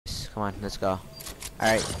Come on, let's go.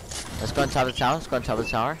 Alright, let's go on top of the tower. Let's go on top of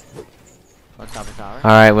the tower. Go on top of the tower.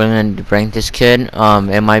 Alright, we're gonna bring this kid.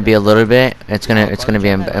 It might be a little bit. It's gonna be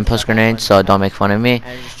an impulse grenade, so don't make fun of me.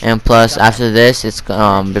 And plus, after this, it's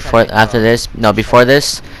before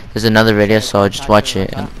this, there's another video, so just watch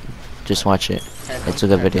it. Just watch it. It's a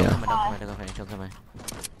good video.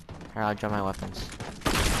 Alright, I'll drop my weapons.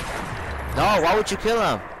 No, why would you kill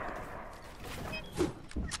him?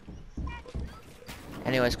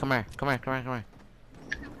 Anyways, come here. Come here.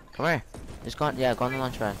 Just go on, go on the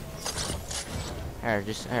launch pad. Here,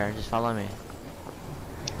 just follow me.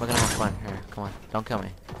 We're gonna have fun. Here, come on. Don't kill me.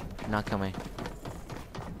 Do not kill me.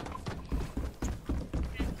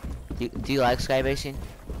 Do you like skybasing?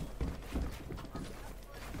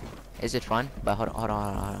 Is it fun? But hold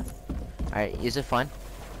on. Alright, is it fun?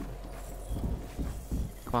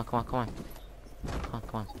 Come on.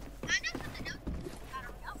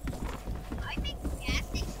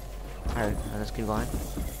 Alright, let's keep going.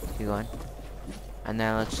 And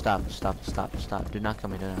then let's stop. Do not kill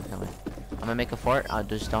me. I'm gonna make a fort. I'll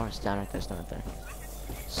just stand right there.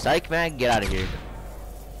 Psych, man, get out of here.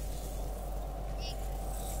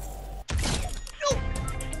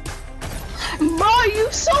 Bro,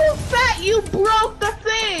 you so fat you broke the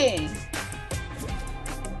thing!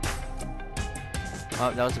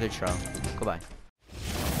 Oh, that was a good show. Goodbye.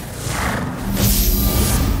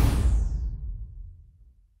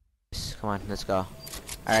 Come on, let's go.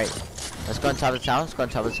 Alright, let's go on top of the tower. Let's go on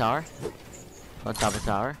top of the tower. Go on top of the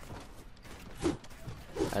tower.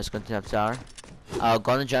 Let's go on top of the tower.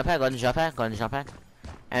 Go on the jump pad. And just go on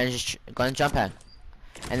the jump pad.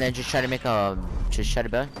 And then just try to make a, try to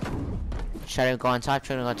build. Try to go on top,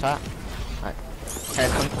 Alright. Try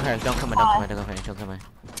to come here. Don't come in. Alright,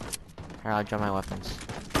 I'll drop my weapons.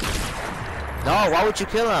 No, why would you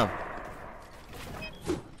kill him?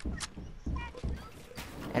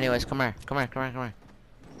 Anyways, come here.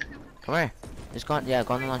 Just go on,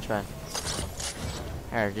 go on the launch pad.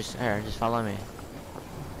 Here, just follow me.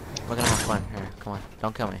 We're gonna have fun. Here, come on.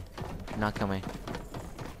 Don't kill me. Do not kill me.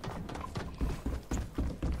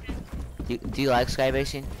 Do you like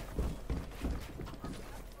skybasing?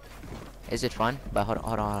 Is it fun? But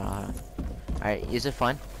hold on. Alright, is it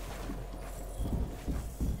fun?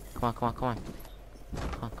 Come on.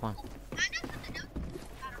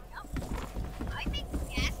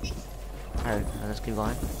 Alright, let's keep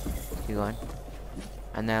going.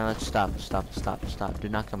 And then let's stop. Do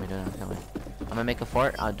not kill me. I'm gonna make a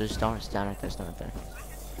fort. I'll just stand right there.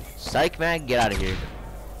 Psych, man, get out of here.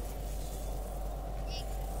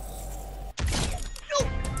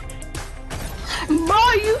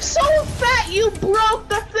 Bro, you so fat you broke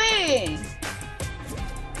the thing!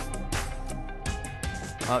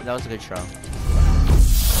 Oh, that was a good show.